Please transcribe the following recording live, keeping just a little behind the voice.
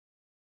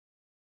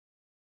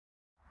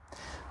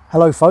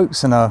Hello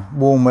folks, and a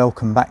warm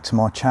welcome back to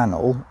my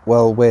channel.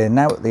 Well, we're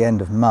now at the end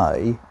of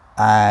May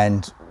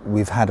and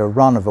we've had a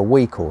run of a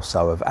week or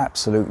so of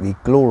absolutely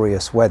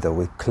glorious weather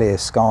with clear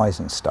skies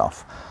and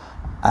stuff.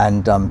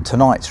 And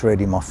tonight's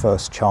really my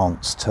first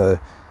chance to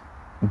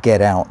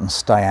get out and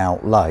stay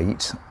out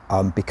late.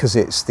 Because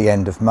it's the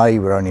end of May,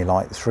 we're only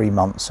like 3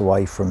 months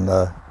away from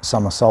the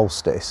summer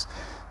solstice.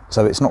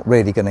 So it's not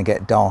really going to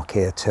get dark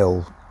here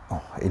till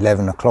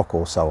 11 o'clock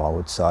or so, I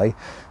would say.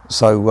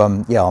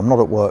 So yeah, I'm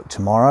not at work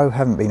tomorrow,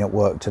 haven't been at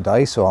work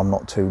today, so I'm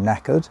not too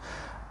knackered.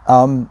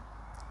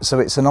 So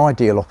it's an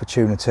ideal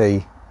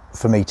opportunity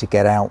for me to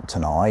get out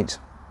tonight.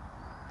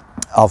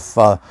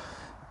 I've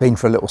been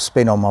for a little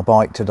spin on my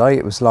bike today.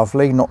 It was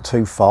lovely, not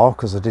too far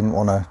because I didn't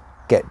want to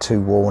get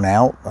too worn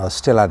out. I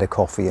still had a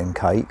coffee and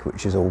cake,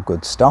 which is all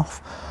good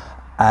stuff.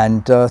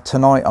 And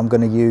tonight I'm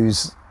going to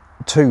use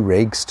 2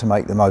 rigs to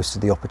make the most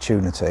of the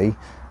opportunity.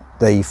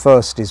 The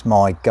first is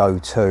my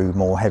go-to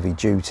more heavy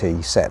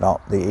duty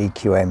setup, the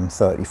EQM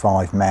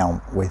 35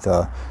 mount with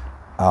a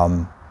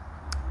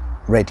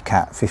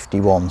Redcat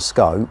 51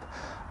 scope.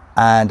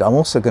 And I'm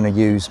also going to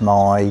use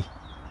my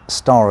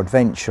Star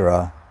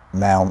Adventurer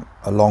mount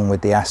along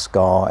with the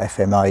Ascar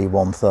FMA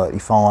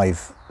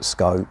 135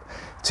 scope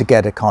to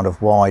get a kind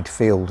of wide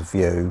field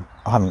view.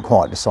 I haven't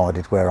quite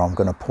decided where I'm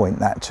going to point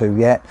that to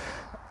yet.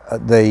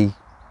 The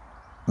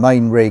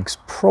main rig's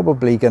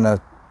probably going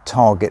to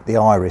target the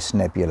Iris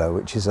Nebula,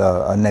 which is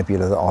a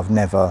nebula that I've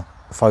never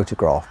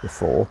photographed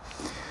before.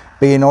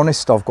 Being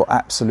honest, I've got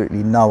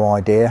absolutely no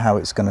idea how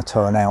it's going to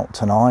turn out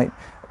tonight.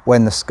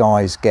 When the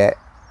skies get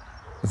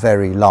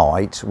very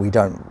light, we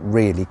don't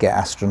really get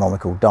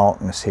astronomical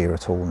darkness here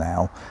at all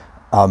now.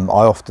 I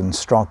often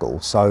struggle,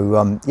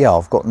 so yeah,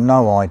 I've got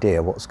no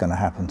idea what's going to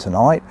happen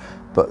tonight,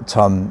 but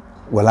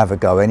we'll have a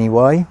go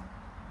anyway.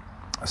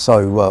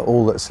 So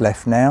all that's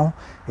left now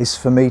is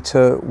for me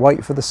to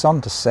wait for the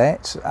sun to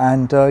set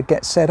and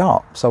get set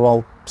up. So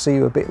I'll see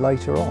you a bit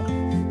later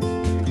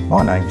on.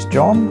 My name's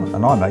John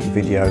and I make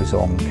videos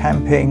on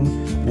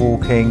camping,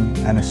 walking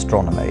and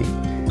astronomy.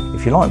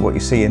 If you like what you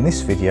see in this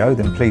video,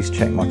 then please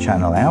check my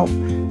channel out,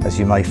 as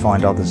you may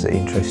find others that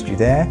interest you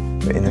there.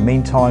 But in the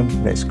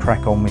meantime, let's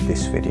crack on with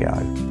this video.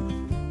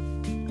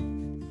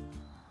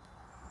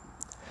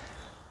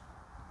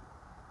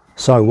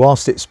 So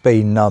whilst it's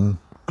been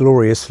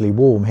gloriously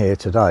warm here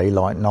today,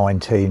 like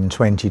 19,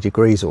 20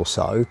 degrees or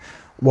so,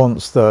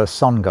 once the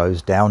sun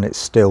goes down, it's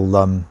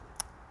still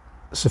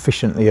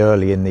sufficiently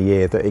early in the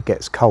year that it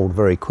gets cold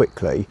very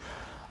quickly.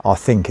 I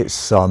think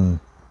it's going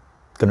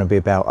to be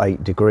about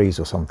 8 degrees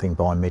or something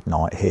by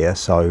midnight here,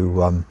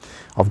 so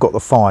I've got the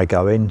fire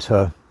going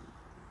to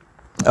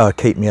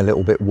keep me a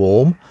little bit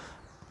warm.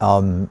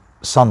 Sun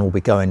will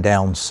be going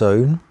down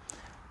soon.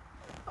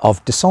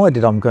 I've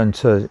decided I'm going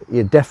to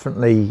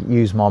definitely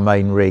use my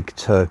main rig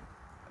to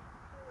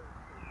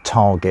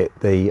target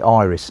the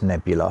Iris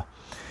Nebula,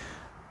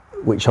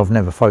 which I've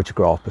never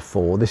photographed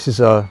before. This is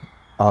a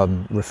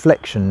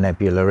reflection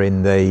nebula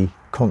in the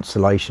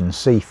constellation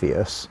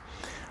Cepheus,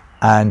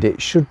 and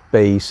it should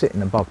be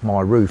sitting above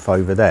my roof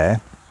over there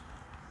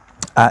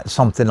at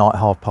something like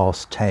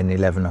 10:30,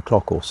 11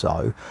 o'clock or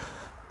so.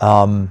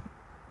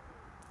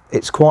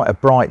 It's quite a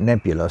bright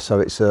nebula, so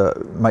it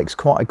makes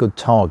quite a good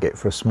target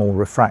for a small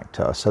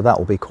refractor, so that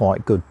will be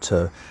quite good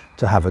to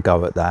have a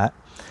go at that.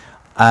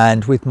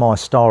 And with my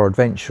Star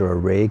Adventurer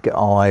rig,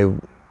 I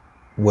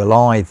will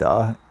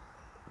either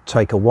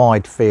take a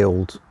wide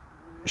field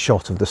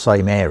shot of the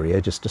same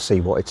area just to see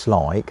what it's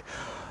like,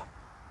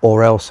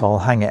 or else I'll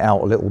hang it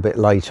out a little bit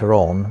later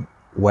on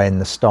when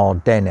the star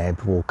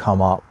Deneb will come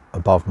up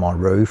above my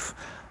roof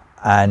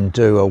and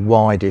do a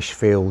wideish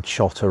field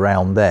shot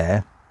around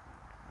there,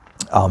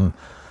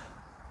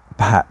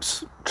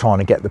 perhaps trying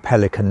to get the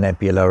Pelican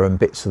Nebula and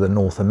bits of the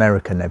North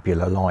American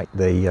Nebula, like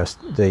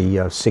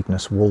the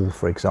Cygnus Wall,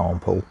 for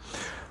example.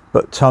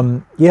 But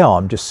yeah,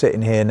 I'm just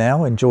sitting here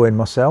now enjoying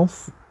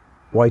myself,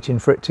 waiting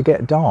for it to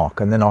get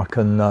dark, and then I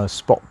can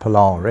spot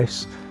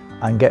Polaris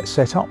and get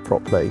set up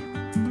properly.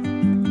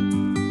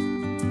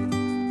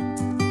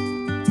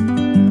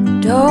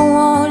 Don't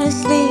want to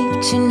sleep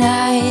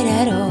tonight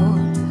at all.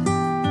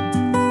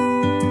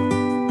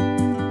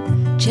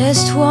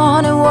 Just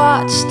want to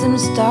watch them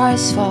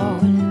stars fall.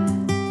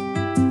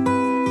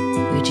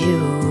 With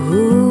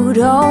you,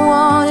 don't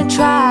want to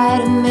try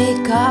to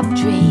make up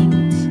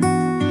dreams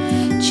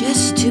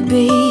just to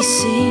be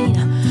seen.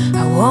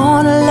 I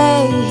want to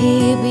lay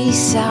here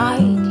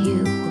beside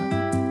you,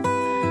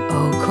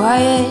 all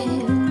quiet.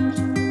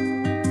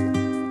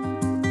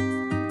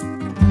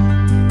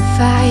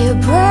 Fire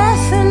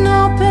breath and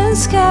open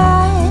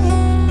sky.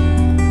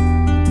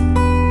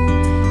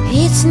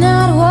 It's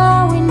not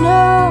what we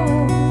know,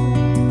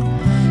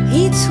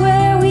 it's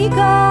where we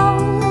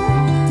go.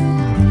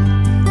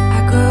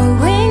 I grow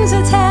wings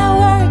and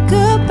tell her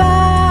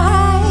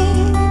goodbye.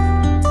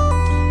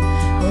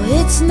 Oh,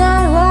 it's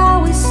not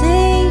what we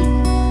see,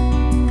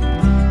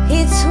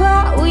 it's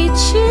what we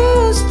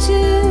choose to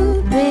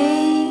be.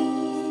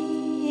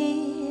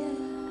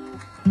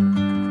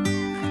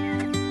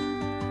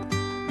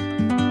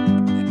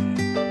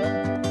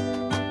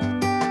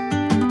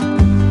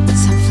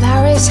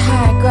 is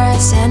high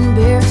grass and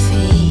bare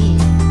feet.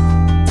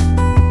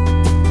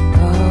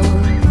 Oh,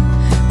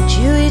 but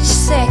you each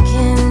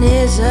second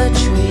is a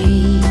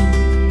treat.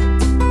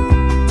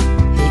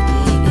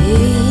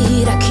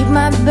 I keep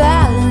my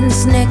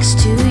balance next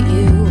to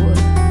you.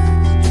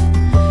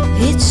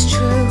 It's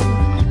true,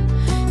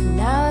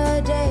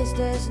 nowadays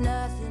there's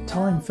nothing.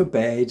 Time for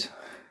bed.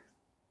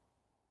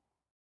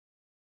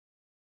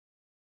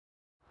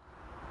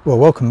 Well,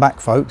 welcome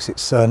back folks.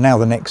 It's now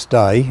the next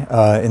day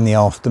in the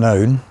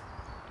afternoon,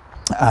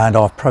 and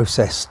I've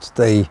processed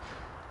the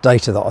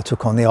data that I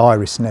took on the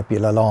Iris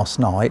Nebula last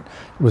night.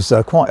 It was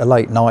quite a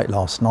late night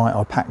last night.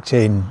 I packed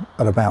in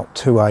at about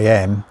 2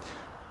 AM.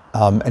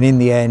 And in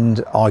the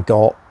end I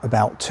got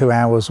about 2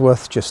 hours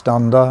worth, just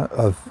under,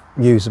 of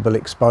usable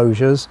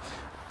exposures.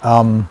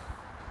 I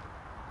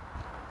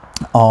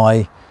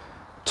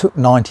took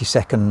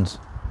 90-second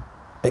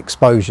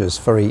exposures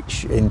for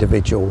each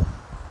individual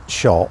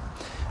shot.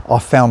 I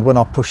found when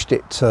I pushed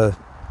it to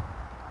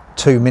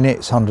 2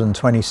 minutes,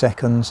 120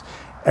 seconds,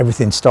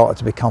 everything started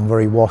to become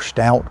very washed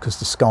out because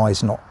the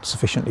sky's not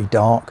sufficiently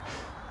dark.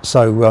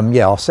 So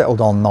yeah, I settled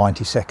on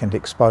 90-second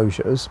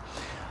exposures.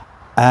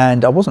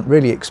 And I wasn't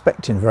really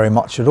expecting very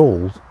much at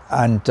all,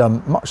 and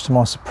much to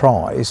my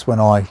surprise, when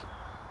I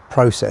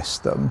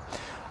processed them,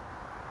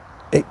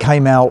 it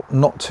came out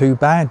not too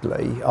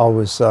badly. I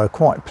was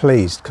quite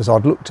pleased because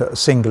I'd looked at a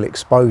single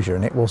exposure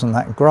and it wasn't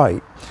that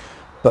great.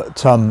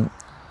 But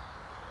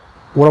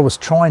what I was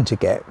trying to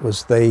get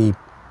was the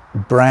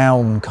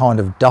brown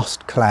kind of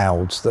dust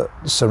clouds that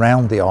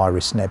surround the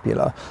Iris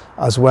Nebula,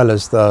 as well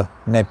as the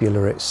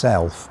nebula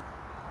itself.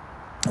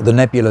 The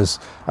nebula's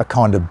a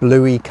kind of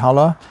bluey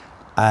colour,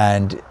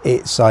 and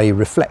it's a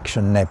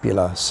reflection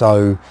nebula,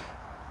 so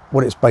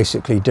what it's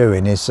basically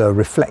doing is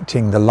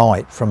reflecting the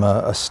light from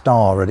a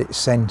star at its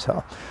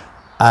centre,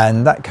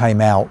 and that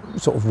came out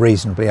sort of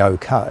reasonably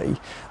okay.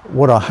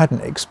 What I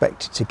hadn't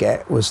expected to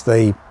get was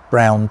the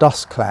brown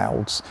dust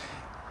clouds,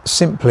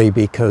 simply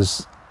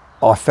because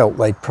I felt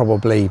they'd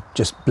probably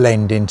just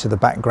blend into the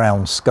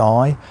background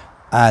sky,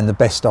 and the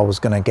best I was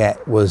going to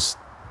get was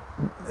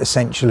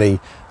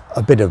essentially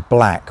a bit of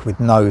black with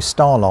no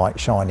starlight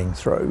shining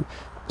through.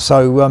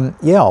 So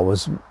yeah, I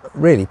was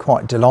really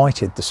quite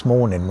delighted this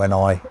morning when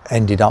I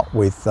ended up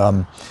with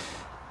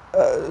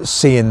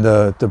seeing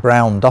the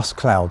brown dust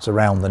clouds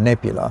around the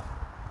nebula.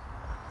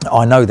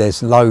 I know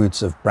there's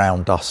loads of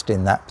brown dust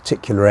in that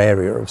particular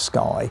area of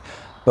sky,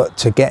 but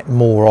to get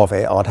more of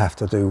it I'd have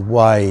to do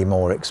way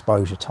more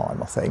exposure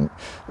time, I think.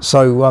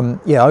 So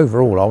yeah,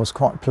 overall I was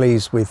quite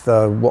pleased with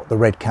what the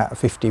Redcat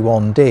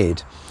 51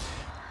 did.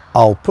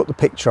 I'll put the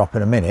picture up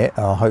in a minute.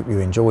 I hope you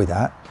enjoy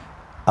that.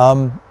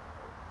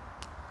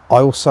 I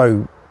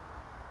also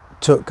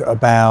took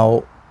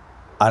about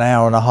an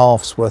hour and a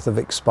half's worth of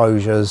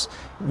exposures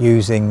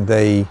using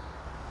the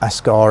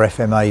ASCAR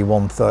FMA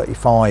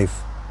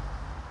 135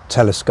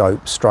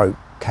 telescope stroke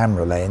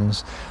camera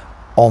lens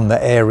on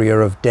the area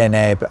of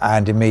Deneb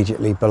and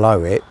immediately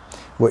below it,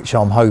 which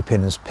I'm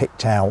hoping has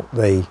picked out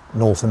the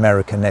North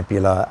American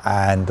Nebula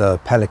and the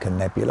Pelican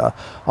Nebula.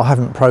 I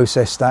haven't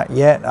processed that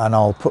yet, and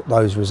I'll put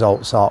those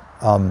results up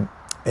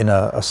in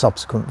a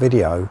subsequent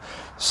video.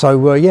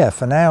 So yeah,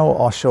 for now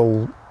I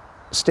shall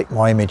stick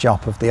my image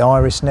up of the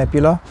Iris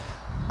Nebula,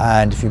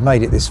 and if you've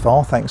made it this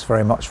far, thanks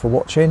very much for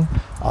watching.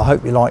 I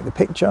hope you like the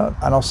picture,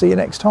 and I'll see you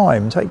next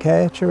time. Take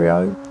care,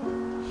 cheerio.